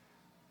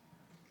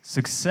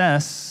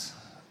Success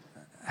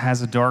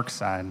has a dark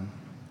side.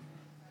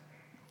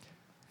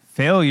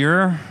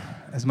 Failure,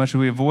 as much as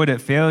we avoid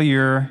it,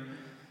 failure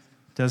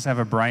does have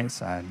a bright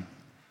side.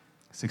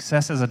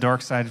 Success has a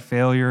dark side,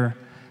 failure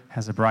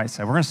has a bright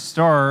side. We're going to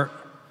start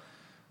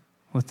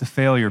with the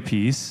failure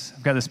piece.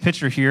 I've got this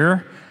picture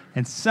here,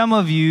 and some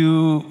of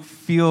you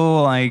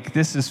feel like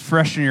this is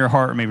fresh in your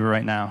heart maybe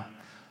right now.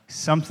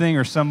 Something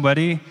or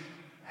somebody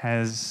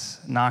has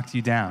knocked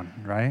you down,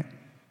 right?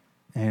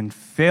 And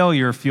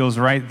failure feels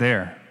right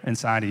there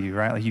inside of you,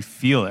 right? Like you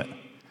feel it.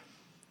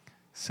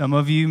 Some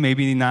of you,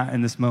 maybe not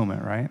in this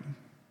moment, right?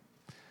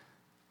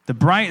 The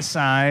bright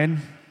side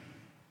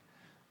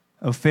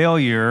of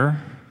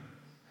failure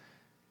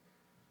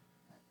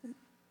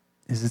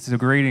is it's a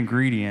great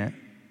ingredient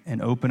in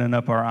opening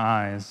up our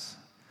eyes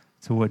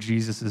to what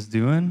Jesus is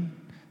doing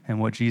and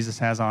what Jesus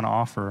has on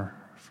offer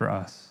for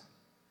us.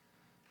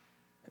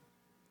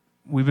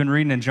 We've been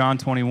reading in John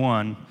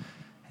 21,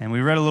 and we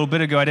read a little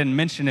bit ago, I didn't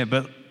mention it,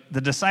 but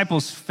the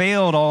disciples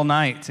failed all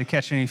night to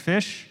catch any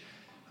fish,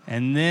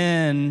 and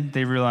then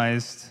they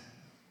realized,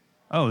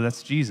 oh,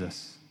 that's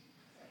Jesus.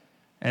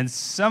 And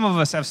some of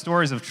us have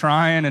stories of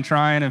trying and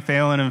failing,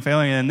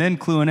 and then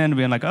cluing in and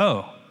being like,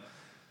 oh,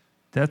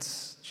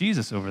 that's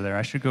Jesus over there.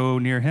 I should go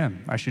near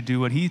him. I should do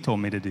what he told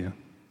me to do.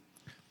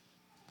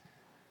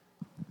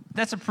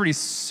 That's a pretty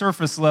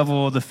surface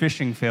level of the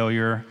fishing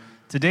failure.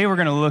 Today we're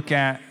going to look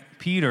at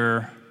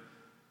Peter,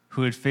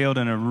 who had failed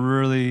in a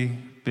really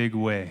big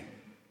way.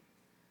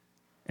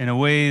 In a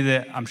way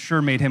that I'm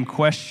sure made him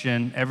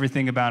question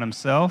everything about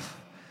himself,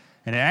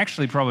 and it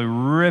actually probably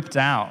ripped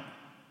out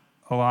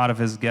a lot of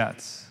his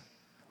guts.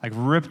 Like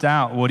ripped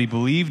out what he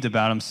believed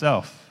about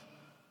himself.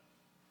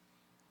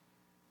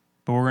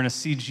 But we're going to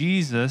see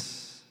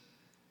Jesus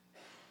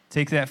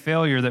take that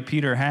failure that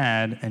Peter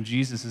had, and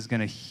Jesus is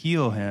going to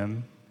heal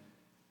him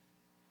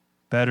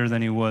better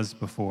than he was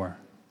before.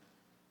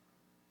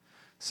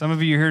 Some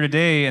of you are here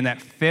today, and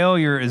that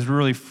failure is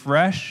really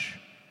fresh,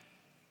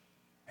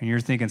 and you're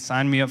thinking,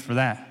 sign me up for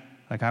that.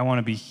 Like, I want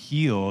to be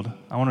healed.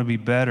 I want to be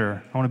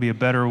better. I want to be a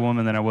better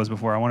woman than I was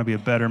before. I want to be a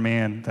better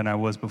man than I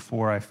was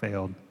before I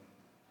failed,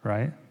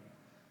 right?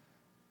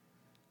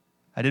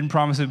 I didn't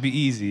promise it would be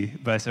easy,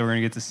 but I said we're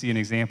going to get to see an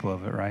example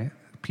of it, right?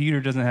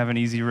 Peter doesn't have an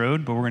easy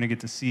road, but we're going to get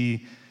to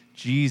see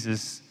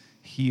Jesus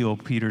heal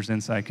Peter's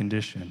inside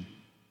condition.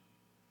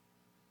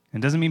 It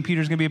doesn't mean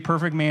Peter's going to be a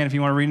perfect man. If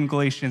you want to read in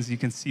Galatians, you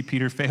can see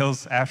Peter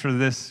fails after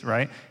this,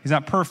 right? He's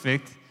not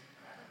perfect,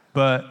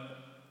 but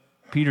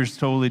Peter's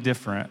totally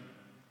different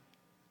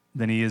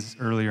than he is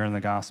earlier in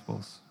the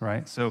Gospels,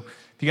 right? So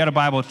if you got a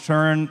Bible,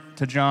 turn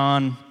to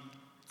John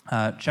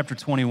chapter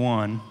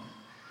 21,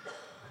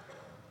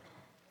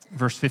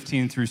 verse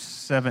 15 through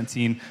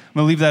 17. I'm going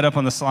to leave that up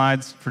on the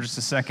slides for just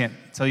a second,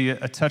 tell you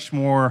a touch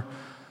more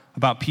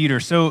about Peter.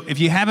 So if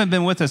you haven't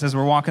been with us as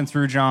we're walking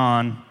through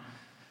John,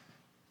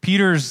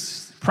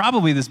 Peter's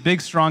probably this big,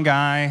 strong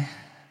guy,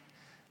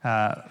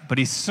 but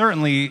he's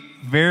certainly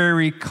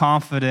very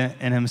confident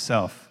in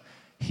himself.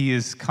 He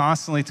is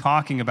constantly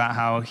talking about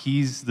how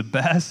he's the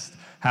best,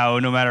 how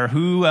no matter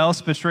who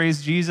else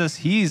betrays Jesus,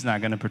 he's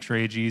not going to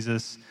betray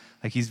Jesus.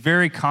 Like, he's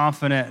very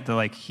confident that,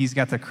 like, he's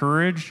got the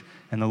courage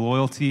and the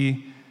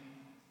loyalty.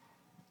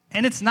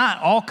 And it's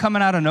not all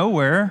coming out of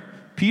nowhere.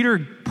 Peter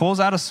pulls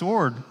out a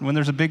sword when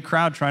there's a big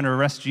crowd trying to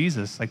arrest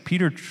Jesus. Like,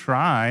 Peter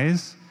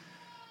tries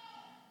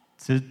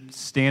to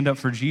stand up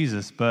for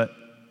Jesus, but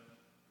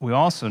we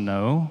also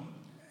know,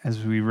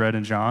 as we read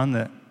in John,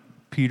 that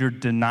Peter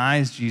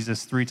denies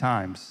Jesus 3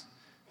 times,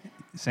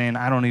 saying,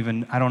 I don't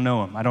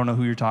know him. I don't know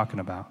who you're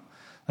talking about.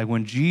 Like,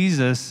 when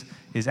Jesus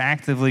is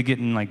actively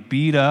getting like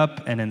beat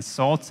up and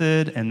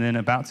insulted and then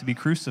about to be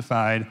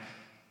crucified,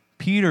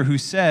 Peter, who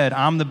said,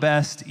 I'm the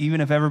best, even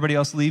if everybody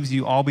else leaves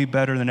you, I'll be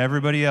better than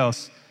everybody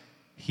else,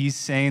 he's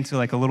saying to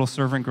like a little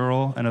servant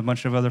girl and a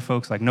bunch of other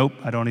folks, like, nope,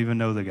 I don't even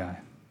know the guy.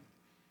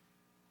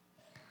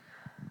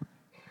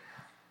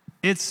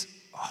 It's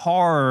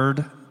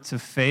hard to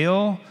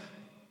fail.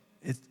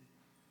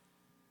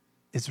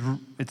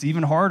 It's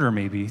even harder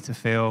maybe to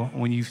fail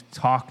when you've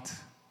talked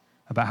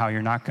about how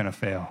you're not going to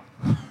fail,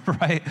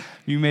 right?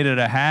 You made it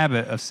a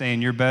habit of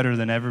saying you're better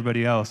than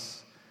everybody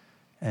else,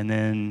 and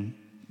then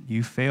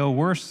you fail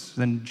worse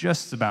than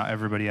just about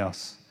everybody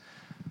else.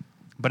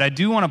 But I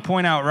do want to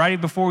point out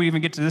right before we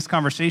even get to this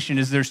conversation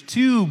is there's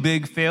 2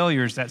 big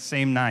failures that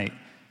same night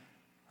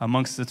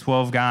amongst the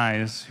 12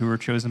 guys who were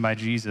chosen by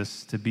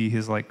Jesus to be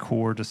his like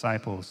core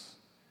disciples.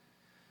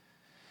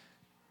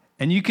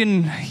 And you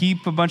can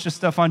heap a bunch of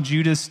stuff on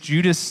Judas.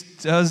 Judas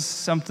does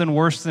something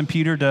worse than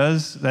Peter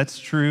does. That's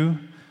true.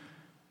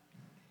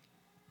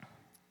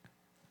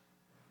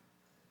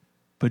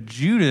 But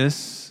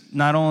Judas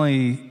not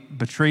only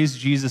betrays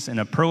Jesus in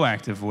a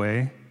proactive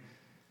way,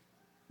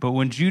 but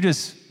when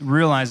Judas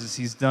realizes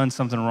he's done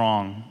something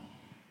wrong,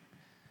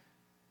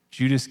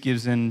 Judas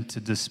gives in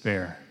to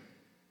despair.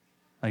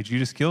 Like,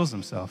 Judas kills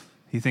himself.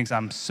 He thinks,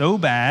 I'm so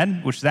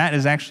bad, which that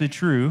is actually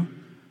true,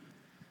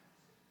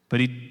 but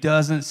he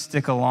doesn't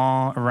stick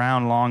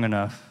around long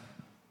enough.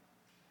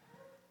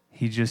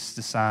 he just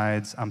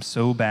decides, I'm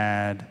so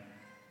bad,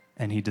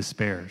 and he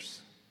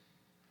despairs.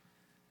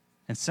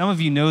 And some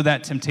of you know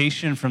that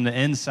temptation from the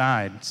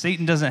inside.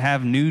 Satan doesn't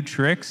have new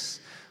tricks.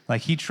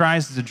 Like, he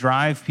tries to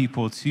drive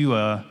people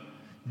to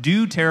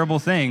do terrible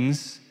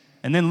things,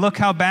 and then look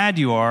how bad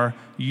you are,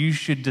 you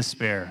should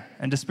despair.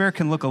 And despair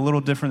can look a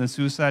little different than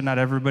suicide. Not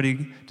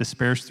everybody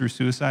despairs through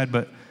suicide,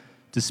 but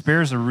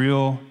despair is a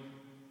real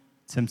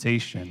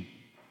temptation.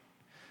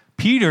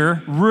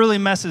 Peter really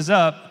messes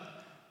up,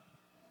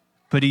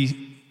 but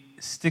he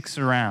sticks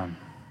around.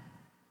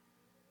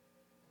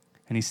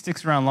 And he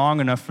sticks around long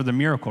enough for the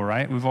miracle,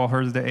 right? We've all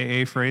heard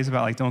the AA phrase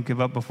about, like, don't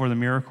give up before the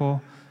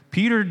miracle.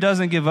 Peter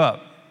doesn't give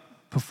up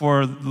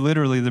before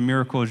literally the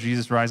miracle of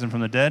Jesus rising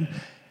from the dead.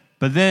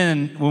 But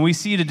then when we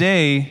see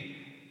today,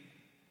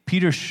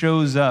 Peter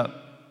shows up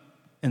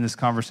in this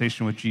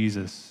conversation with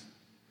Jesus.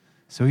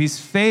 So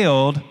he's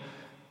failed,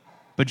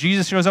 but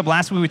Jesus shows up.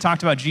 Last week we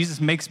talked about Jesus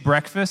makes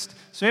breakfast.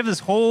 So you have this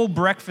whole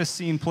breakfast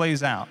scene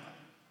plays out.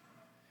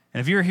 And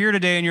if you're here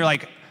today and you're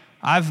like,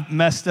 I've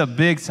messed up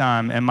big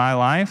time in my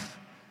life,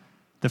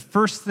 the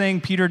first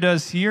thing Peter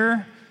does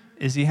here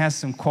is he has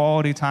some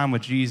quality time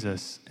with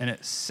Jesus, and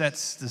it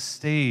sets the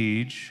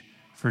stage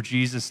for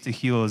Jesus to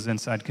heal his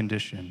inside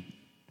condition.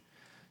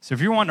 So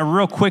if you're wanting a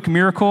real quick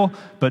miracle,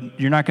 but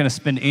you're not going to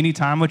spend any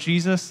time with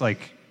Jesus,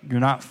 like, you're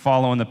not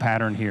following the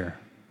pattern here,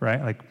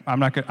 right? Like, I'm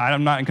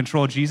not in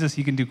control of Jesus.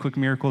 He can do quick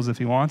miracles if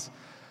he wants.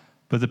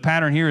 But the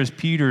pattern here is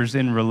Peter's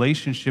in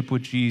relationship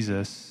with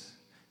Jesus.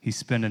 He's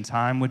spending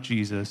time with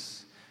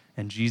Jesus,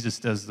 and Jesus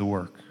does the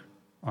work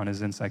on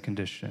his inside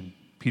condition.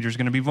 Peter's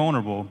going to be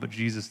vulnerable, but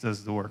Jesus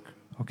does the work,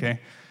 okay?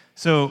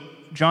 So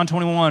John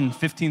 21,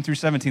 15 through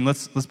 17,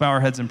 let's bow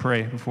our heads and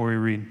pray before we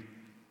read.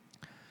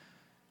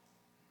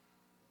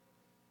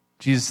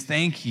 Jesus,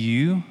 thank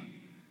you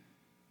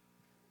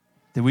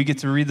that we get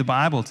to read the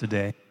Bible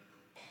today.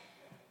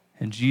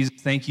 And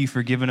Jesus, thank you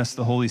for giving us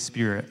the Holy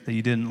Spirit, that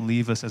you didn't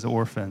leave us as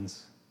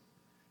orphans.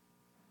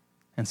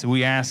 And so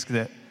we ask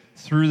that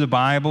through the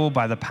Bible,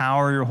 by the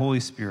power of your Holy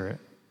Spirit,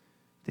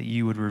 that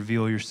you would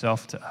reveal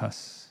yourself to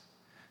us,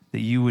 that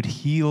you would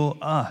heal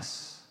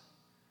us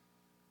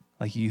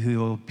like you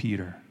healed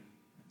Peter.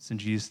 It's in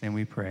Jesus' name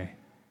we pray.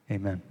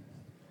 Amen.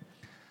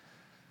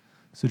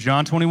 So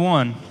John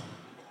 21,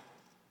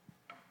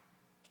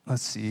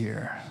 let's see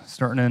here,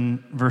 starting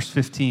in verse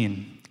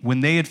 15.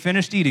 When they had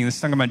finished eating, this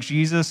is talking about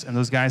Jesus and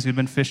those guys who had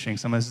been fishing,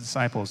 some of his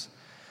disciples.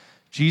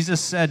 Jesus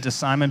said to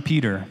Simon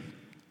Peter,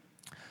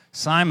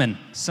 Simon,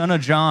 son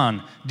of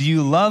John, do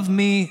you love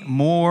me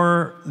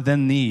more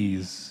than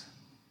these?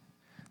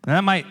 Now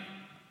that might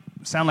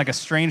sound like a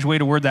strange way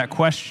to word that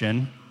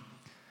question,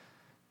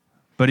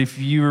 but if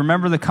you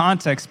remember the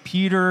context,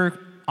 Peter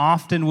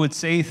often would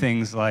say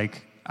things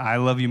like, I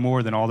love you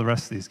more than all the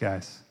rest of these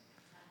guys.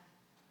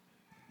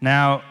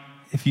 Now,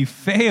 if you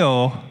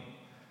fail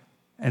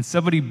and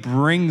somebody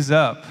brings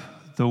up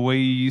the way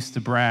you used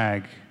to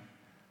brag,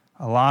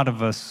 a lot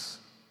of us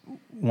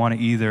want to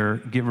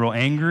either get real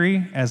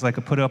angry as like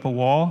a put up a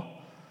wall,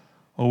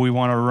 or we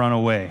want to run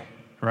away,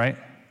 right?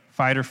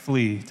 Fight or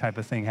flee type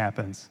of thing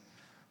happens.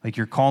 Like,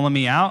 you're calling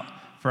me out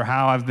for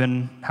how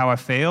I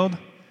failed,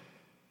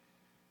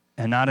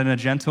 and not in a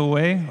gentle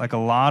way. Like, a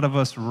lot of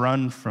us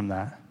run from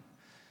that.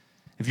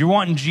 If you're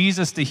wanting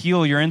Jesus to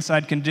heal your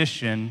inside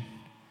condition,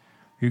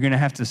 you're going to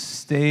have to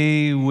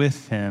stay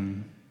with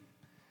him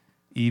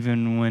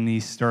even when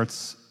he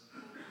starts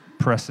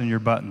pressing your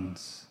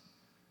buttons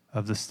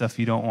of the stuff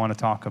you don't want to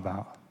talk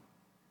about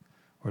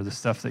or the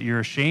stuff that you're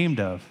ashamed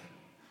of.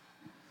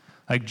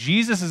 Like,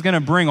 Jesus is going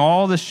to bring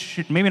all this,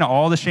 maybe not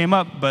all the shame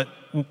up, but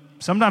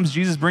sometimes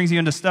Jesus brings you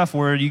into stuff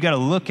where you got to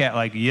look at,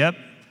 like, yep,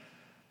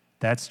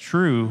 that's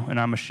true, and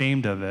I'm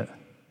ashamed of it.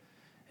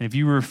 And if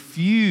you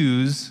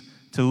refuse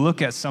to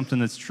look at something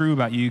that's true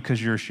about you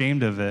because you're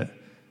ashamed of it,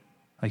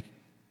 like,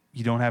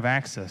 you don't have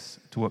access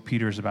to what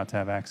Peter's about to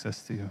have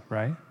access to,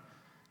 right?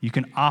 You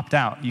can opt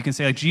out. You can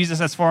say, like, Jesus,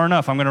 that's far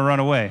enough. I'm going to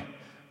run away.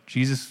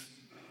 Jesus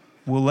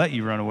will let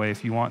you run away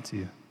if you want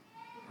to,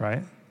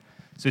 right?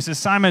 So he says,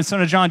 Simon,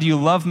 son of John, do you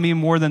love me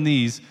more than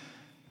these?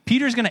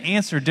 Peter's going to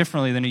answer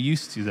differently than he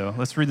used to, though.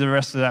 Let's read the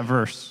rest of that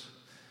verse.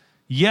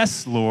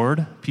 Yes,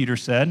 Lord, Peter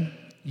said,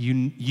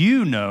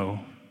 you know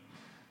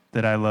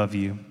that I love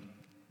you.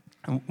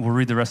 We'll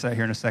read the rest of that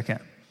here in a second.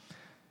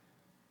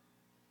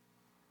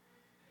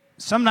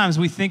 Sometimes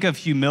we think of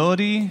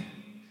humility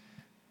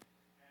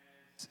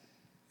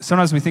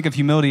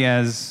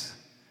as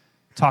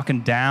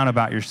talking down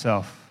about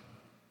yourself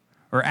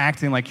or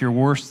acting like you're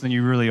worse than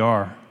you really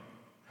are.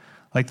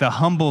 Like, the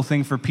humble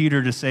thing for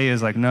Peter to say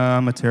is like, no,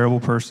 I'm a terrible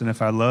person.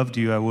 If I loved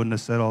you, I wouldn't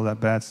have said all that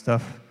bad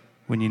stuff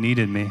when you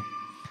needed me.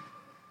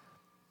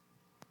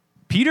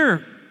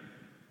 Peter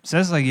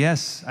says, like,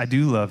 yes, I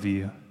do love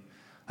you.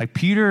 Like,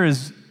 Peter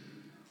is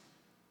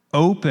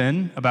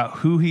open about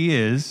who he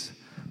is,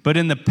 but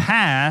in the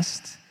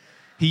past,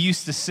 he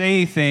used to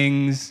say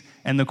things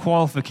and the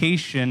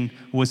qualification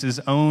was his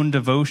own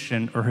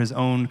devotion or his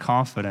own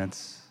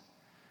confidence.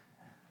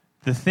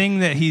 The thing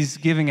that he's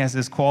giving as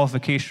his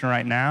qualification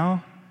right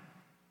now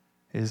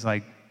is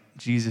like,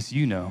 Jesus,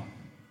 you know.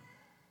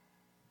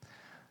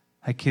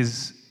 Like he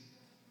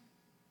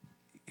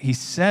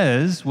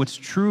says what's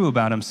true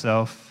about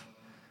himself,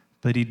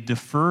 but he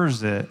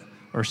defers it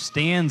or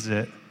stands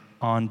it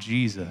on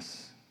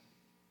Jesus.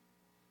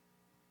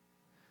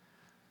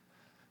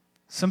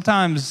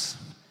 Sometimes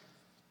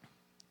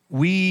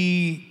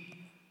we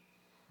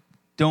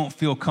don't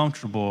feel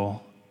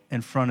comfortable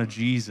in front of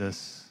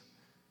Jesus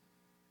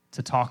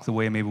to talk the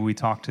way maybe we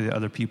talk to the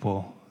other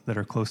people that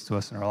are close to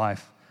us in our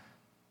life.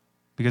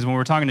 Because when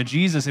we're talking to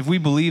Jesus, if we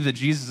believe that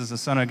Jesus is the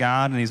Son of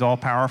God and he's all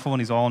powerful and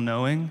he's all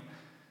knowing,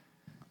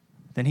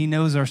 then he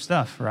knows our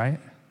stuff, right?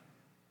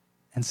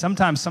 And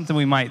sometimes something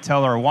we might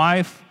tell our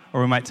wife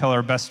or we might tell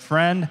our best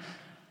friend,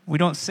 we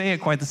don't say it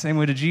quite the same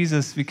way to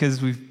Jesus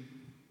because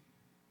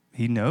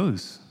he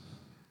knows.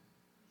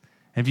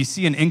 And if you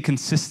see an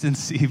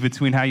inconsistency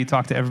between how you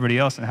talk to everybody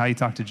else and how you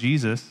talk to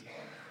Jesus,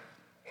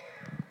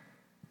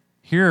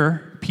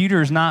 here,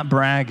 Peter's not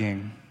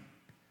bragging,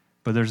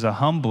 but there's a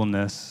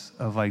humbleness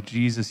of like,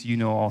 Jesus, you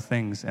know all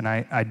things, and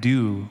I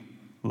do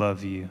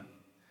love you.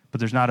 But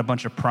there's not a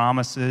bunch of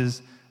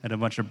promises and a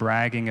bunch of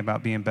bragging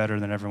about being better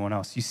than everyone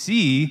else. You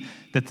see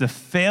that the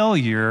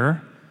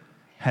failure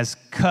has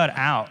cut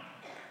out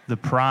the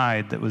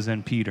pride that was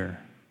in Peter.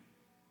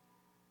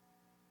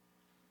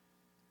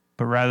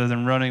 But rather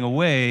than running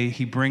away,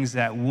 he brings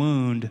that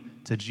wound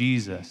to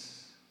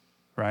Jesus,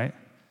 right?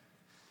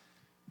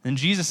 And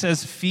Jesus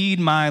says, feed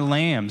my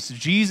lambs.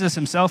 Jesus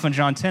himself in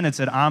John 10 had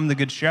said, I'm the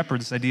good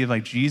shepherd. This idea of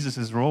like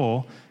Jesus'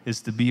 role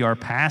is to be our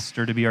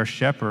pastor, to be our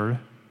shepherd.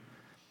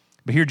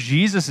 But here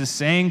Jesus is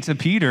saying to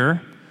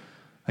Peter,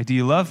 like, do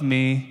you love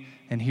me?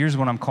 And here's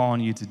what I'm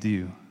calling you to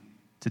do,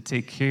 to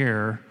take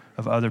care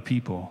of other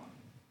people.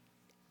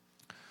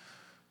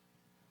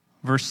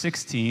 Verse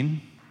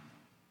 16,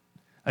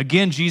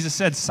 again, Jesus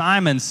said,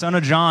 Simon, son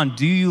of John,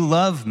 do you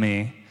love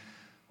me?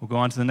 We'll go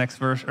on to the next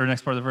verse, or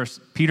next part of the verse.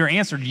 Peter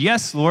answered,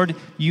 yes, Lord,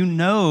 you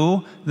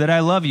know that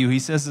I love you. He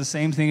says the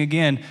same thing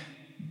again.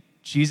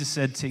 Jesus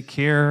said, take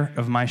care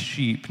of my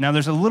sheep. Now,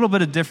 there's a little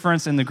bit of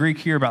difference in the Greek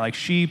here about like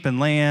sheep and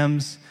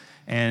lambs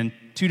and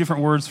two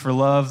different words for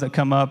love that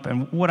come up.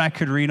 And what I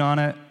could read on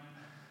it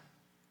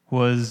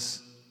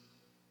was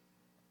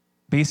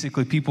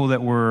basically people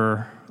that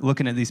were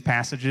looking at these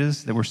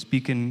passages that were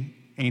speaking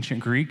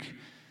ancient Greek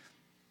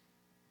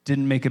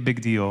didn't make a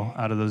big deal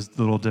out of those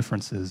little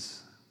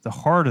differences. The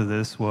heart of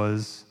this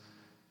was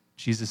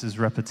Jesus'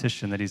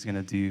 repetition that he's going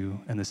to do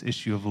and this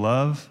issue of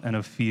love and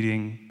of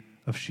feeding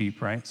of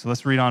sheep, right? So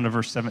let's read on to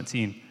verse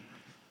 17.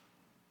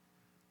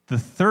 The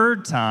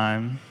third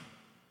time,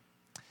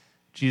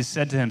 Jesus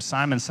said to him,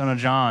 Simon, son of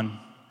John,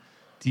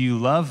 do you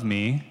love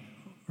me?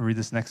 Read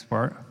this next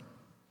part.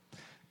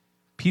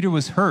 Peter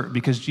was hurt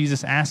because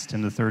Jesus asked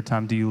him the third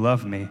time, do you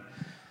love me?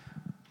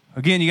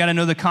 Again, you got to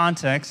know the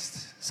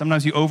context.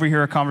 Sometimes you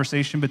overhear a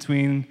conversation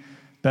between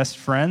best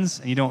friends,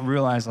 and you don't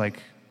realize, like,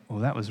 well,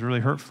 that was really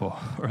hurtful,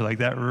 or like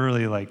that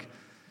really, like,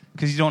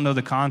 because you don't know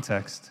the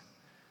context.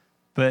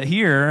 But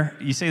here,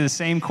 you say the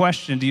same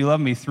question, do you love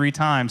me, 3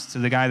 times to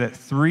the guy that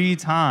 3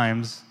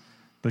 times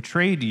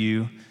betrayed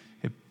you.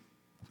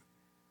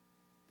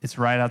 It's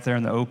right out there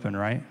in the open,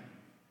 right?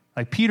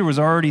 Like Peter was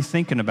already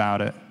thinking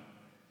about it,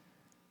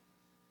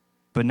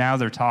 but now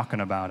they're talking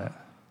about it.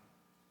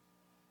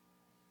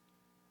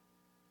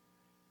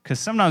 Because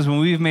sometimes when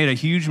we've made a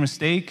huge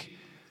mistake,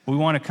 we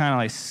want to kind of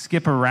like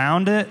skip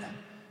around it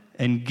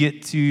and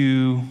get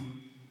to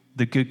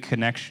the good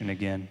connection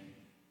again.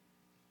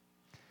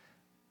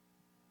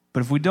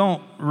 But if we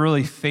don't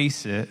really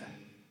face it,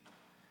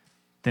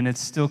 then it's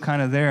still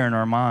kind of there in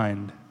our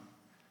mind.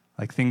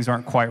 Like things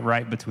aren't quite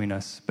right between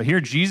us. But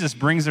here Jesus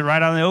brings it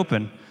right out in the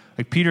open.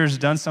 Like Peter's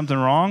done something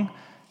wrong,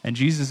 and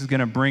Jesus is going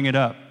to bring it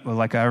up. Well,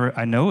 like,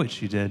 I know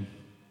what you did.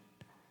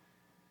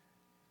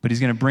 But he's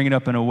going to bring it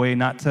up in a way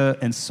not to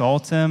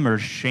insult him or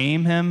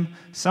shame him.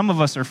 Some of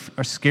us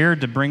are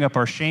scared to bring up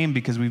our shame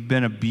because we've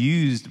been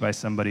abused by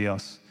somebody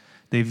else.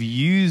 They've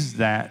used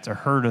that to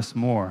hurt us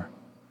more.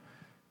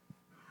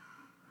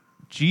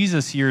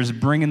 Jesus here is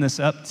bringing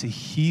this up to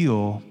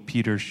heal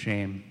Peter's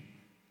shame.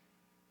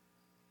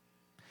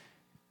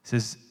 He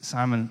says,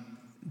 Simon,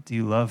 do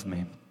you love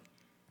me?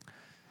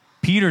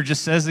 Peter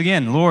just says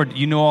again, Lord,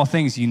 you know all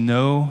things. You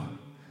know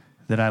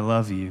that I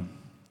love you.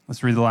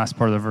 Let's read the last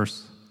part of the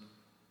verse.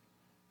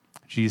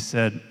 Jesus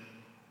said,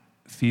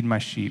 feed my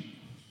sheep.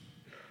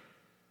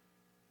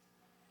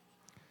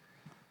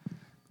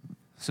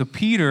 So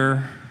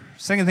Peter,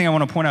 second thing I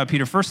want to point out,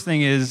 Peter, first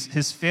thing is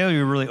his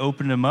failure really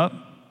opened him up,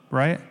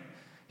 right?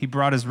 He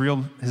brought his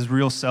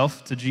real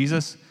self to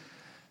Jesus.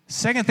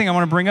 Second thing I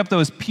want to bring up, though,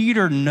 is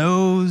Peter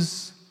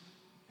knows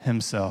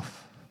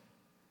himself.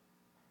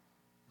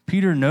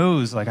 Peter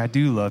knows, like, I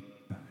do love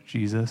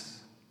Jesus.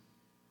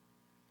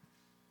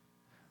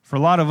 For a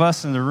lot of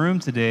us in the room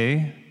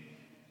today,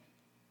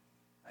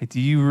 like, do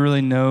you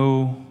really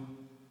know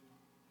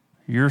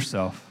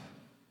yourself?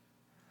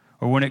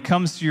 Or when it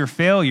comes to your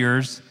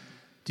failures,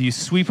 do you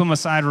sweep them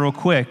aside real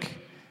quick?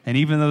 And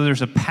even though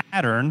there's a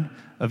pattern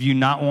of you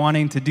not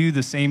wanting to do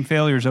the same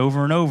failures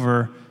over and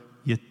over,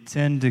 you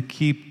tend to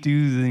keep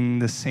doing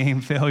the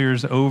same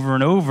failures over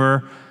and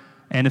over.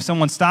 And if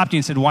someone stopped you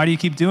and said, why do you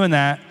keep doing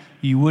that?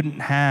 You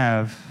wouldn't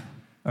have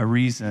a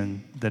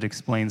reason that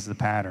explains the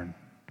pattern.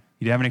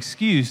 You'd have an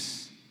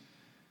excuse.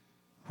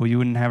 Well, you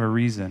wouldn't have a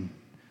reason.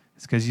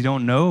 It's because you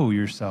don't know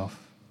yourself.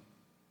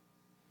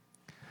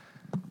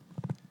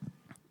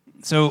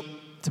 So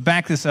to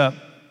back this up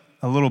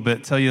a little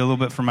bit, tell you a little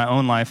bit from my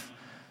own life,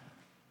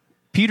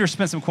 Peter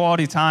spent some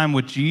quality time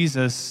with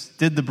Jesus,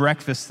 did the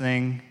breakfast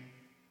thing,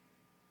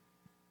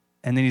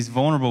 and then he's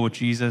vulnerable with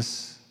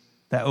Jesus.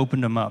 That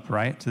opened him up,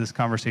 right, to this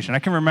conversation. I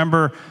can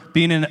remember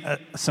being in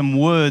some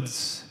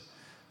woods.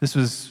 This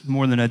was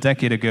more than a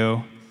decade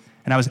ago,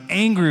 and I was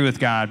angry with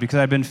God because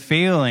I'd been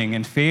failing,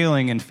 and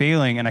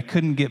I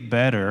couldn't get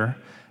better.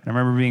 And I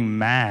remember being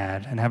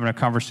mad and having a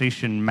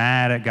conversation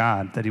mad at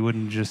God that he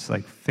wouldn't just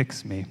like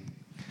fix me.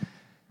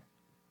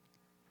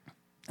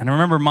 And I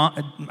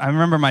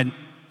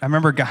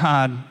remember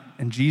God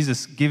and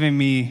Jesus giving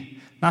me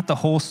not the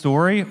whole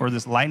story or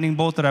this lightning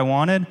bolt that I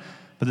wanted,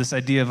 but this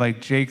idea of like,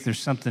 Jake, there's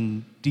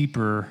something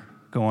deeper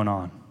going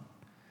on.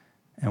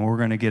 And we're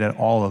going to get at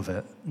all of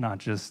it, not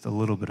just a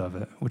little bit of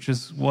it, which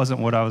wasn't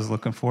what I was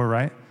looking for,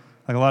 right?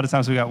 Like a lot of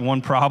times we got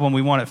one problem,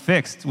 we want it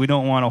fixed. We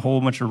don't want a whole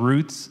bunch of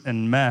roots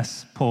and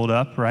mess pulled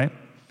up, right?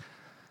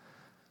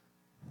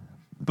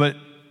 But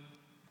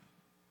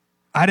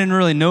I didn't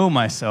really know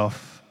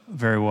myself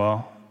very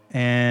well.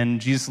 And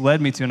Jesus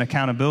led me to an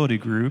accountability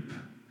group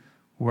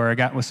where I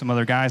got with some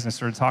other guys and I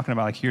started talking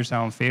about, like, here's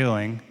how I'm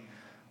failing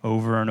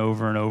over and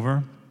over and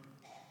over.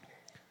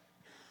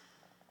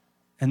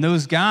 And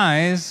those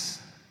guys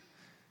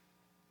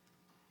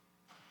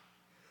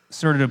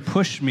started to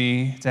push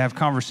me to have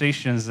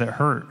conversations that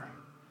hurt,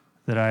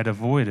 that I'd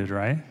avoided,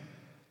 right?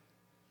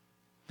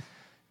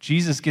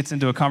 Jesus gets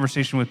into a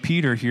conversation with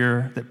Peter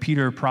here that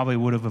Peter probably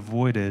would have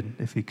avoided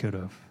if he could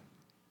have.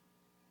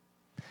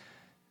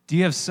 Do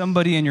you have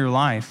somebody in your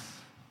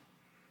life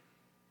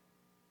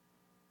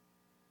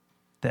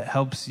that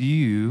helps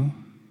you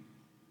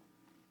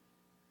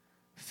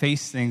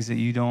face things that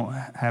you don't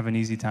have an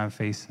easy time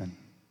facing?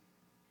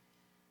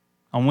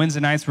 On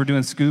Wednesday nights, we're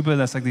doing scuba.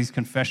 That's like these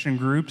confession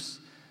groups.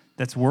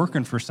 That's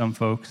working for some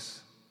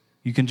folks.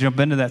 You can jump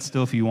into that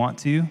still if you want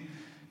to.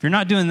 If you're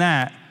not doing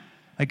that,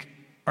 like,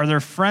 are there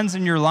friends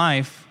in your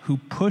life who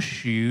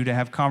push you to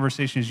have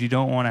conversations you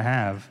don't want to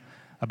have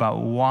about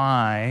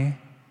why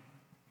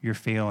you're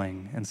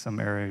failing in some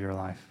area of your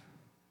life?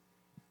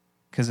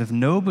 Because if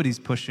nobody's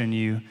pushing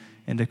you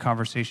into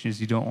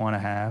conversations you don't want to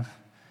have,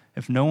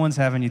 if no one's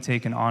having you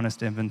take an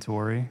honest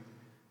inventory,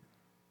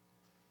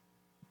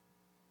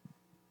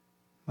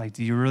 like,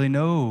 do you really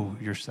know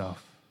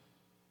yourself?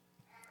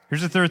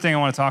 Here's the third thing I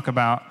want to talk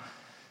about.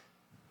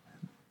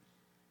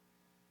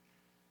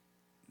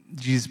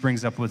 Jesus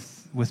brings up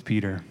with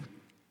Peter.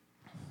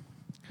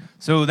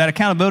 So that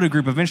accountability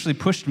group eventually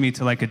pushed me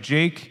to like a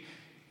Jake,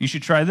 you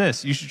should try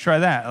this, you should try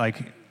that,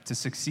 like to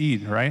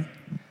succeed, right?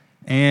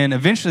 And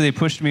eventually they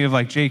pushed me of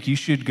like, Jake, you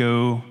should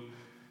go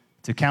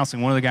to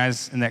counseling. One of the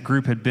guys in that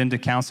group had been to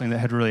counseling that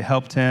had really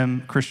helped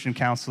him, Christian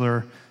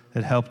counselor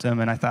that helped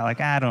him, and I thought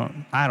like, I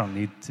don't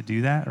need to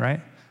do that,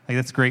 right? Like,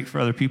 that's great for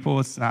other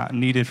people. It's not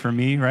needed for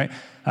me, right?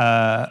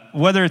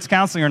 Whether it's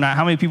counseling or not,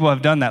 how many people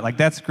have done that? Like,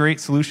 that's a great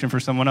solution for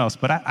someone else,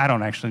 but I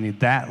don't actually need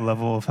that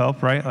level of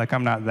help, right? Like,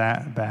 I'm not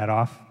that bad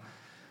off.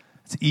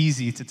 It's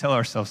easy to tell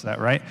ourselves that,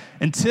 right?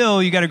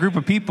 Until you got a group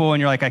of people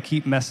and you're like, I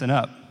keep messing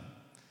up.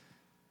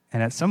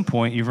 And at some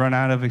point, you run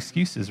out of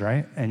excuses,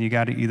 right? And you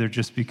got to either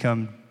just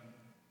become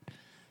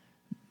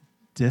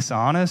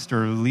dishonest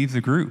or leave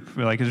the group.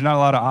 Like, there's not a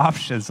lot of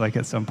options, like,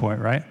 at some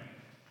point, right?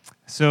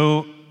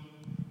 So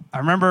I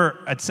remember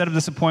I'd set up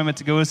this appointment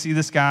to go see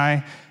this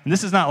guy, and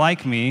this is not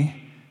like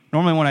me.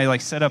 Normally when I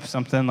like set up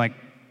something, like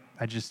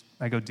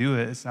I go do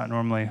it. It's not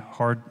normally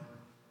hard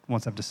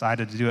once I've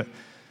decided to do it.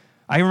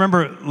 I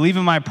remember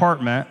leaving my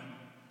apartment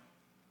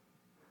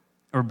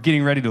or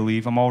getting ready to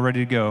leave. I'm all ready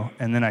to go,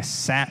 and then I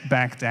sat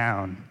back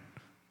down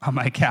on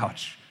my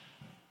couch.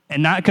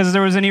 And not because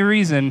there was any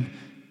reason,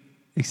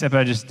 except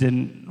I just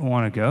didn't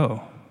want to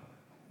go,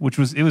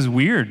 it was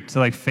weird to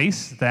like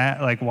face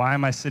that. Like, why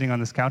am I sitting on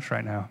this couch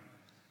right now?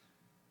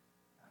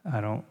 I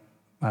don't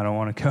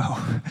want to go.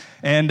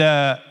 And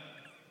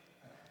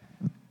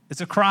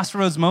it's a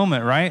crossroads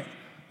moment, right?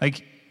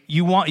 Like,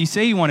 you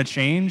say you want to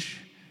change,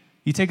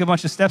 you take a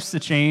bunch of steps to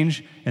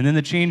change, and then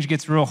the change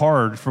gets real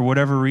hard for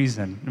whatever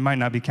reason. It might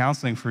not be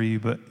counseling for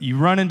you, but you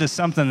run into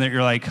something that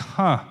you're like,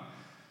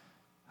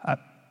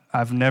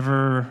 I've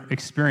never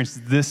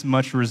experienced this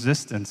much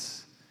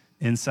resistance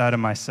inside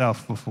of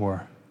myself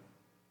before.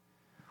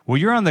 Well,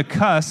 you're on the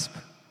cusp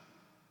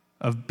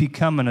of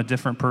becoming a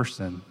different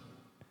person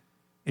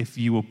if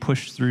you will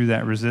push through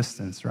that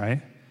resistance,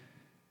 right?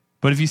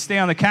 But if you stay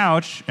on the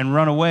couch and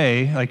run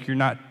away, like, you're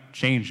not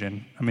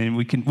changing. I mean,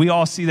 we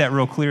all see that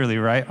real clearly,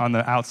 right, on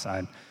the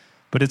outside.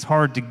 But it's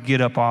hard to get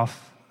up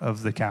off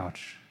of the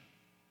couch,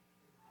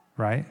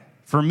 right?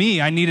 For me,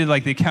 I needed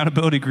like the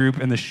accountability group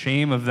and the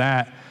shame of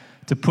that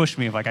to push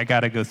me of like, I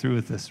got to go through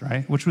with this,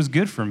 right? Which was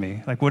good for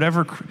me. Like,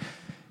 whatever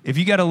If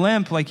you got a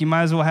limp, like, you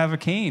might as well have a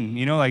cane,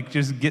 like,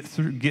 just get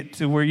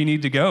to where you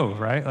need to go,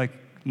 right? Like,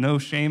 no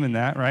shame in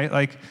that, right?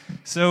 Like,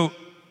 so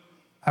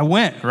I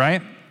went,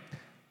 right?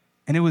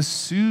 And it was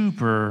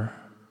super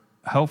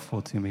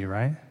helpful to me,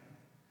 right?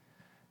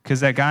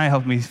 Because that guy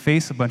helped me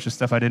face a bunch of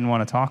stuff I didn't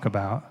want to talk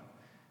about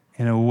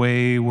in a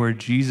way where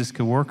Jesus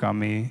could work on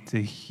me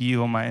to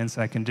heal my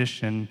inside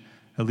condition,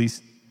 at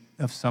least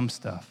of some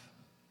stuff.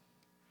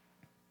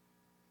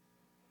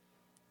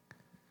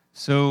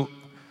 So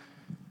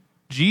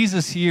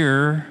Jesus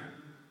here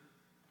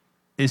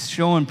is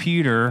showing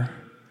Peter,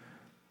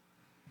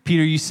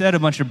 you said a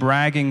bunch of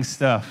bragging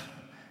stuff,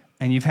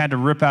 and you've had to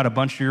rip out a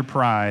bunch of your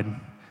pride,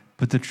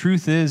 but the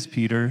truth is,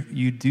 Peter,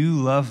 you do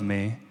love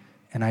me,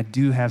 and I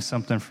do have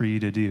something for you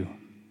to do.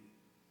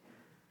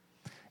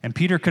 And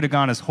Peter could have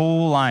gone his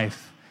whole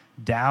life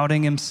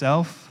doubting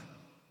himself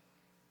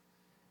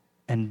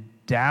and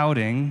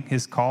doubting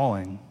his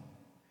calling.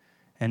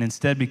 And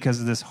instead, because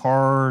of this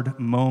hard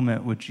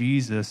moment with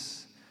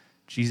Jesus,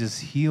 Jesus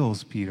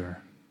heals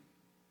Peter.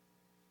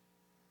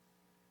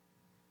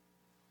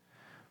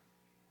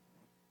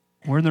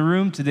 We're in the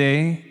room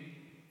today,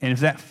 and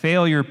if that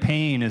failure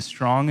pain is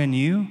strong in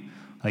you,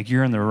 like,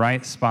 you're in the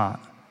right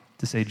spot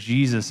to say,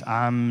 Jesus,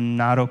 I'm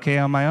not okay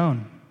on my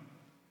own.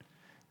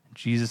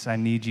 Jesus, I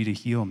need you to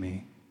heal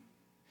me.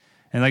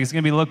 And like, it's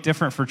going to look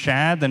different for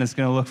Chad than it's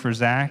going to look for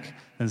Zach,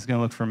 than it's going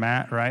to look for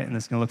Matt, right? And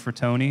it's going to look for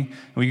Tony.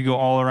 And we could go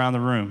all around the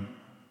room.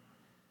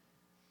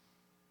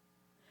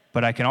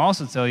 But I can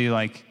also tell you,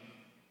 like,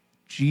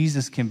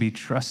 Jesus can be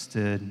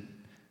trusted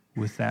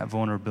with that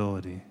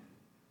vulnerability.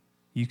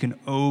 You can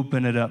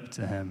open it up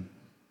to him.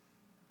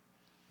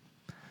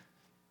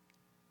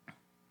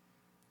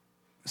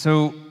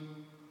 So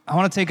I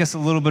want to take us a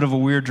little bit of a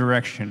weird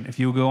direction, if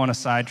you'll go on a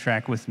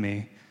sidetrack with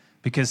me,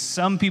 because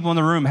some people in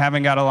the room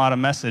haven't got a lot of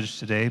message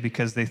today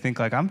because they think,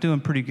 like, I'm doing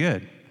pretty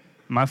good.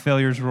 My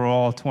failures were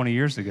all 20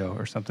 years ago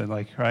or something,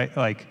 like, right?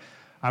 Like,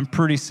 I'm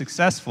pretty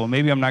successful.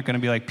 Maybe I'm not going to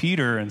be like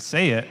Peter and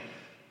say it,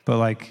 but,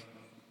 like,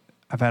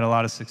 I've had a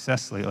lot of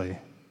success lately.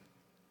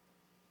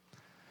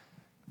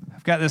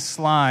 I've got this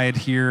slide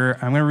here.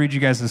 I'm going to read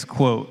you guys this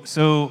quote.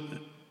 So,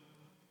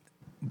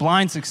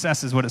 blind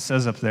success is what it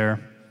says up there.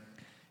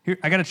 Here,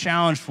 I got a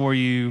challenge for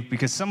you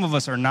because some of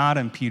us are not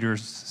in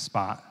Peter's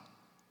spot.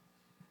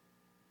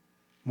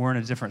 We're in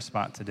a different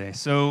spot today.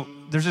 So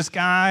there's this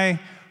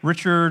guy,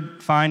 Richard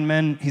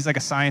Feynman. He's like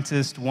a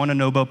scientist, won a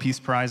Nobel Peace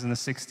Prize in the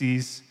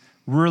 60s,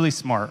 really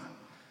smart.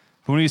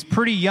 But when he was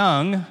pretty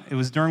young, it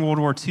was during World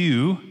War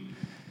II,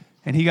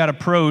 and he got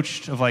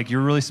approached of, like,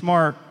 you're really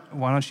smart,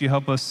 why don't you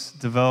help us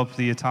develop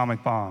the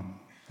atomic bomb?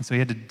 And so he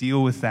had to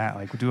deal with that.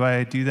 Like, do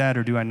I do that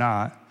or do I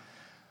not?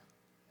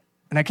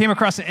 And I came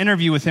across an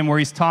interview with him where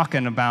he's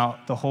talking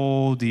about the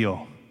whole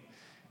deal.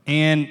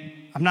 And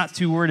I'm not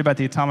too worried about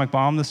the atomic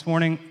bomb this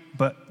morning,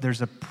 but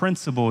there's a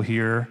principle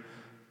here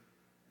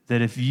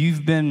that if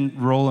you've been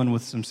rolling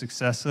with some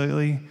success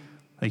lately,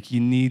 like,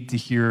 you need to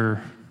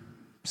hear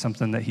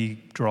something that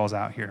he draws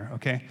out here,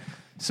 okay?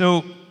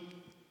 So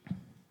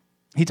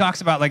he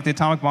talks about, like, the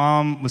atomic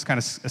bomb was kind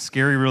of a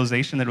scary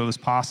realization that it was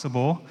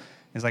possible.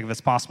 It's like, if it's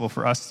possible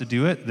for us to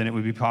do it, then it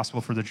would be possible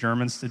for the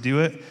Germans to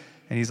do it.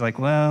 And he's like,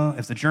 well,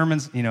 if the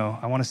Germans,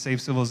 I want to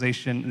save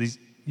civilization.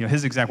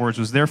 His exact words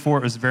was, therefore,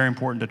 it was very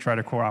important to try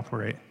to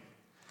cooperate.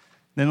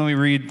 Then let me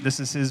read, this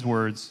is his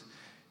words.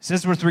 It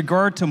says, with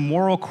regard to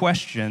moral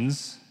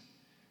questions,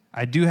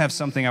 I do have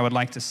something I would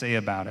like to say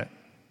about it.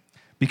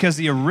 Because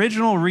the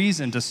original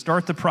reason to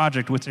start the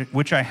project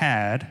which I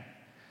had,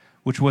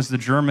 which was the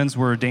Germans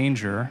were a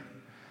danger,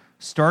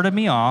 started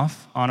me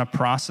off on a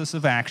process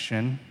of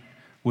action,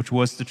 which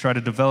was to try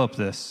to develop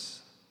this.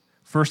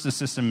 First a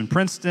system in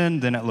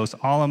Princeton, then at Los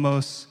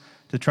Alamos,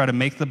 to try to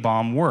make the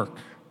bomb work.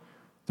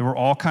 There were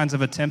all kinds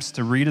of attempts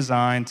to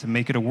redesign, to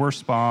make it a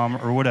worse bomb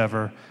or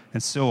whatever,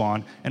 and so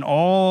on, and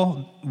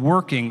all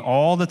working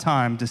all the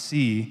time to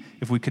see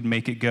if we could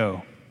make it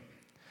go.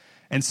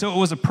 And so it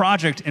was a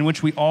project in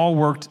which we all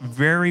worked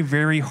very,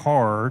 very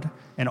hard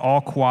and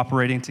all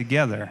cooperating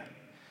together.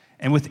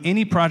 And with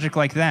any project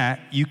like that,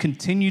 you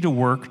continue to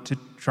work to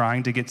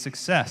trying to get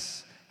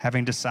success,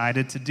 having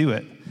decided to do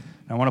it.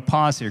 And I want to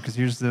pause here because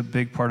here's the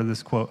big part of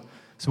this quote.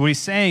 So what he's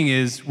saying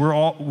is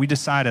we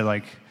decided,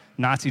 like,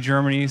 Nazi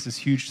Germany is this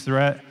huge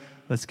threat.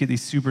 Let's get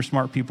these super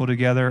smart people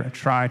together.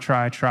 Try.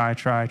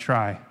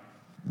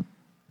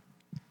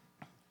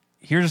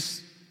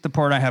 Here's the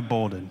part I have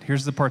bolded.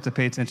 Here's the part to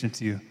pay attention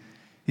to.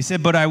 He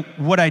said, but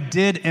what I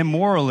did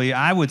immorally,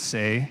 I would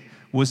say,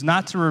 was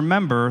not to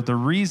remember the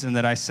reason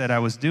that I said I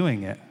was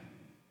doing it.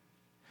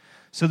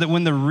 So that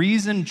when the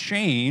reason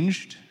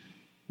changed,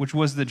 which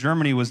was that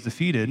Germany was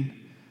defeated,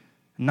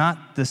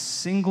 not the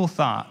single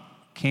thought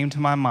came to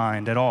my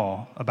mind at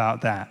all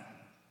about that.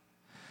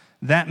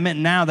 That meant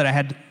now that I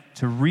had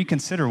to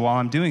reconsider while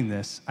I'm doing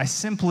this. I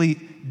simply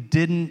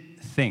didn't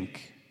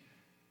think,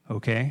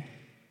 okay?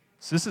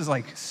 So this is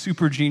like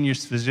super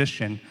genius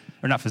physicist.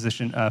 And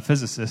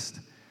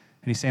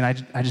he's saying,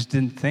 I just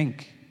didn't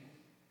think.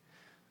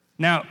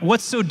 Now,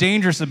 what's so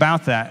dangerous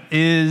about that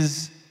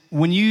is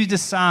when you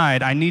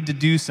decide I need to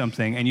do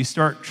something and you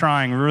start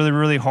trying really,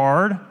 really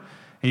hard,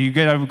 and you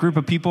get a group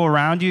of people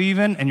around you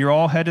even, and you're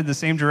all headed the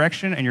same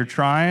direction, and you're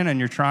trying and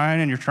you're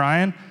trying and you're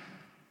trying,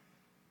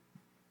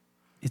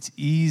 it's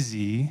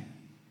easy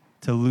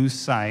to lose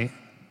sight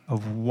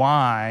of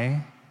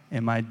why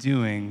am I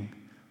doing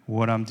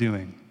what I'm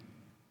doing?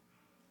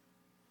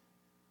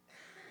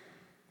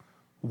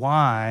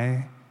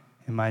 Why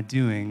am I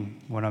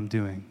doing what I'm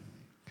doing?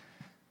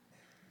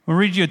 I'll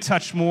read you a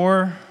touch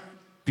more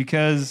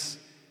because,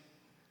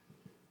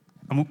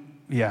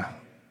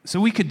 So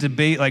we could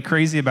debate like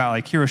crazy about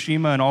like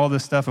Hiroshima and all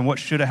this stuff and what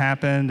should have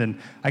happened, and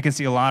I can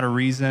see a lot of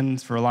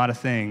reasons for a lot of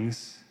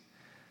things.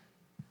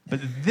 But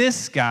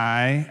this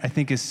guy, I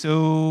think, this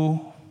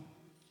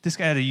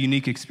guy had a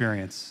unique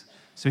experience.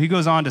 So he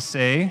goes on to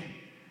say,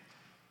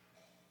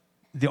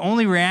 the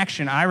only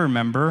reaction I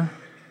remember,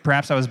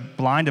 perhaps I was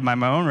blinded by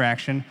my own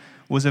reaction,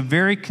 was a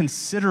very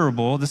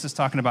considerable, this is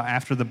talking about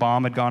after the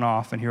bomb had gone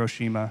off in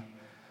Hiroshima,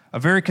 a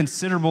very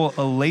considerable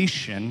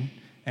elation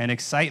and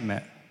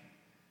excitement.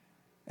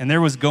 And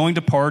there was going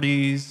to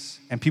parties,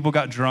 and people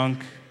got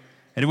drunk,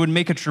 and it would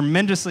make a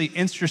tremendously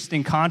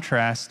interesting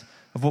contrast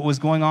of what was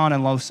going on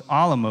in Los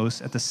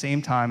Alamos at the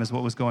same time as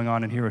what was going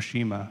on in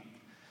Hiroshima.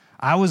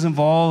 I was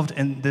involved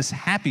in this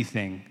happy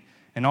thing,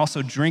 and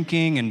also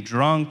drinking and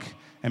drunk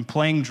and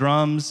playing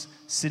drums,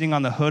 sitting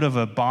on the hood of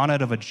a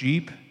bonnet of a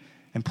Jeep,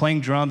 and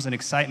playing drums and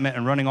excitement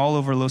and running all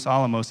over Los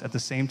Alamos at the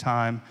same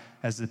time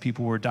as the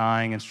people were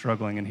dying and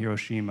struggling in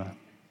Hiroshima.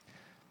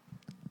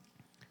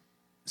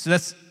 So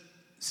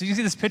you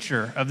see this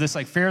picture of this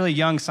like fairly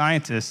young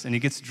scientist, and he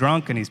gets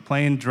drunk and he's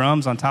playing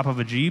drums on top of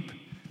a Jeep,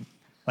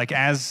 like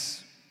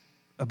as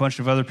a bunch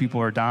of other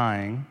people are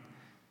dying.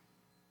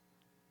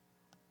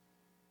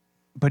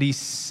 But he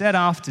set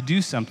off to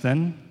do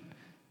something,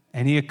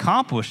 and he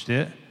accomplished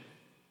it,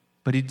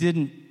 but he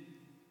didn't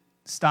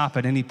stop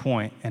at any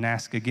point and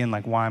ask again,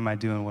 like, why am I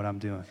doing what I'm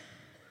doing?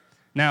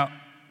 Now,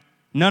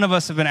 none of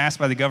us have been asked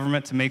by the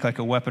government to make like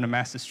a weapon of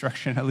mass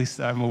destruction, at least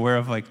I'm aware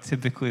of. Like,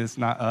 typically it's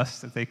not us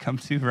that they come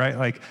to, right?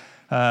 Like,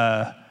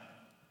 and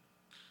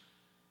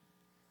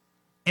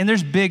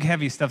there's big,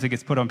 heavy stuff that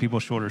gets put on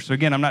people's shoulders. So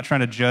again, I'm not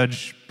trying to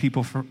judge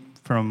people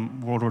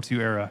from World War II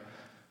era.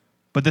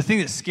 But the thing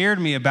that scared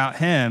me about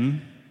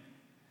him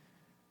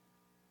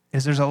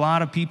is there's a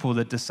lot of people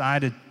that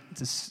decided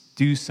to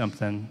do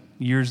something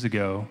years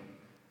ago,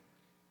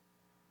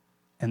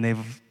 and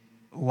they've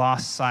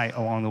lost sight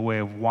along the way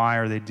of why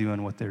are they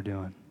doing what they're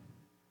doing.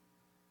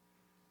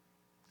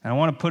 And I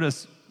want to put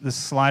this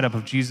slide up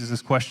of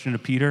Jesus' question to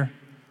Peter.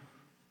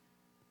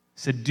 He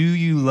said, "Do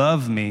you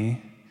love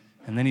me?"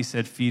 And then he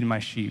said, "Feed my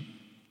sheep."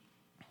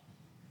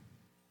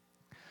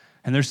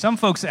 And there's some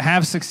folks that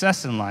have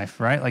success in life,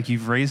 right? Like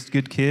you've raised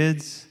good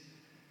kids,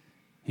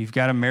 you've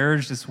got a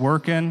marriage that's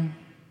working,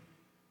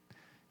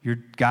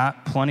 you've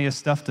got plenty of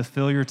stuff to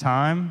fill your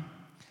time.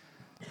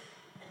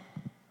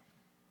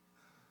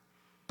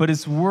 But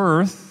it's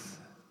worth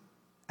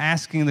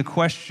asking the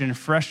question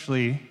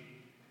freshly,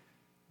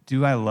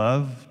 do I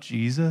love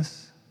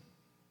Jesus?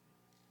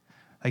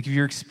 Like if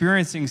you're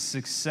experiencing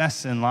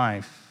success in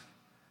life,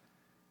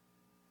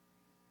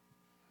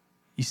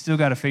 you still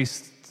got to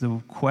face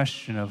the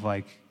question of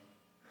like,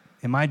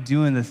 am I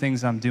doing the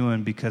things I'm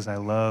doing because I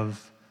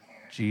love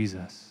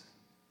Jesus?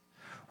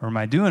 Or am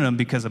I doing them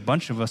because a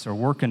bunch of us are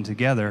working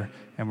together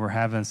and we're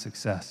having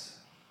success?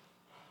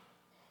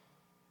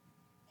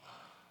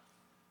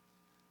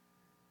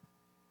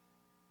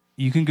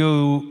 You can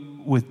go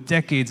with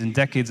decades and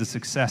decades of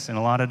success in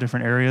a lot of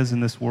different areas in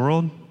this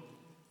world,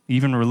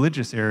 even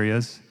religious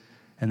areas,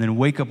 and then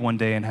wake up one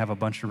day and have a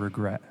bunch of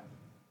regret.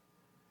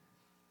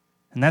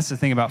 And that's the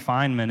thing about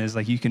Feynman is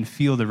like you can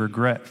feel the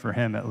regret for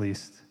him at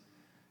least,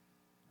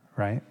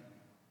 right?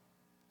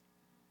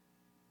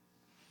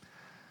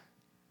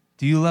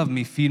 Do you love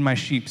me? Feed my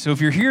sheep. So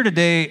if you're here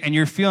today and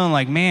you're feeling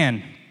like,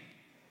 man,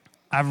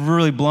 I've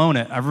really blown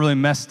it, I've really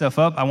messed stuff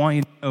up, I want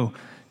you to know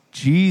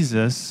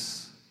Jesus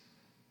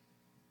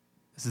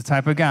is the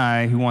type of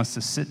guy who wants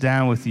to sit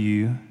down with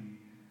you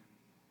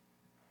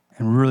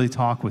and really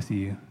talk with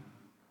you.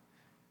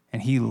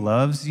 And he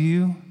loves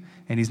you,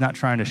 and he's not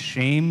trying to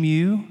shame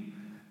you.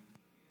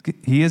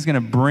 He is going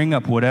to bring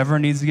up whatever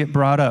needs to get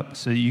brought up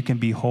so that you can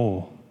be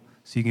whole,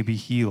 so you can be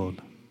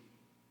healed.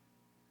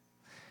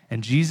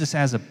 And Jesus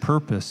has a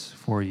purpose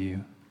for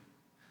you.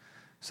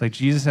 It's like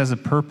Jesus has a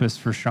purpose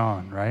for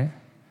Sean, right?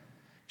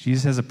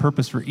 Jesus has a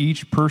purpose for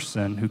each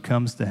person who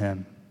comes to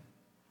him.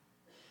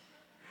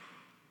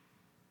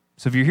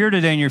 So if you're here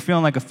today and you're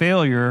feeling like a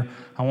failure,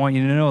 I want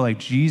you to know like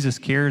Jesus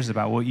cares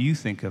about what you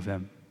think of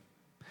him.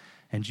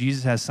 And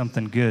Jesus has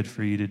something good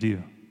for you to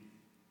do.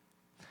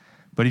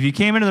 But if you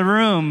came into the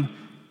room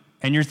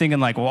and you're thinking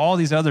like, well, all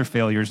these other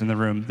failures in the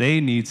room,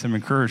 they need some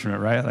encouragement,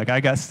 right? Like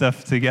I got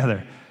stuff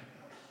together.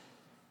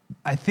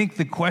 I think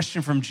the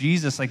question from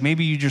Jesus, like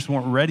maybe you just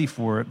weren't ready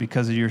for it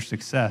because of your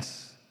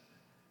success.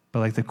 But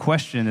like the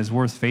question is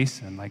worth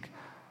facing. Like,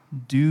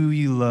 do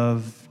you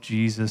love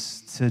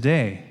Jesus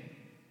today?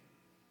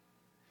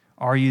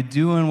 Are you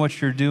doing what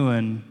you're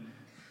doing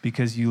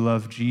because you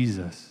love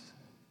Jesus?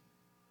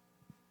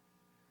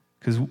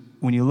 Because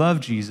when you love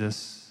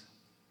Jesus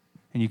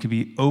and you can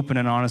be open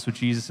and honest with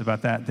Jesus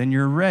about that, then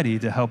you're ready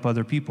to help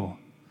other people.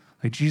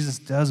 Like Jesus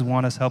does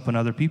want us helping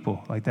other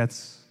people. Like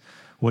that's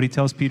what he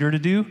tells Peter to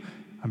do.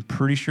 I'm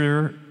pretty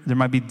sure there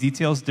might be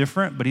details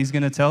different, but he's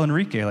going to tell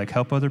Enrique, like,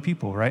 help other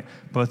people, right?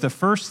 But the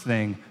first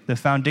thing, the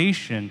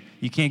foundation,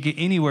 you can't get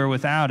anywhere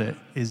without it,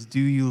 is do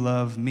you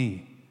love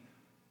me?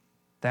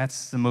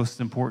 That's the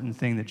most important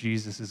thing that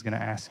Jesus is going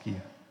to ask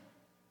you.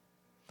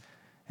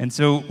 And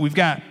so we've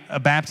got a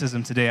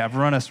baptism today. I've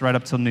run us right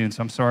up till noon,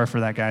 so I'm sorry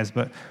for that, guys.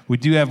 But we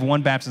do have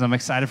one baptism. I'm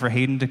excited for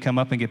Hayden to come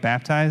up and get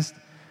baptized.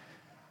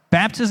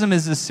 Baptism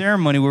is a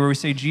ceremony where we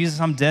say, Jesus,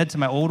 I'm dead to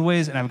my old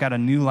ways, and I've got a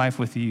new life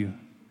with you.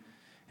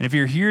 And if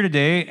you're here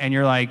today and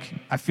you're like,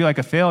 I feel like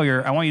a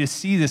failure, I want you to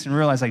see this and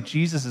realize like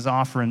Jesus is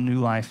offering new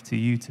life to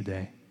you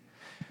today.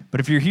 But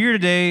if you're here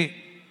today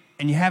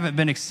and you haven't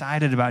been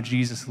excited about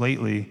Jesus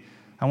lately,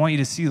 I want you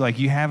to see like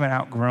you haven't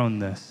outgrown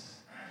this.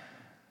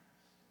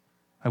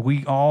 Like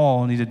we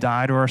all need to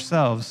die to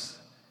ourselves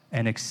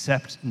and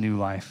accept new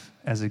life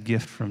as a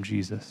gift from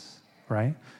Jesus, right?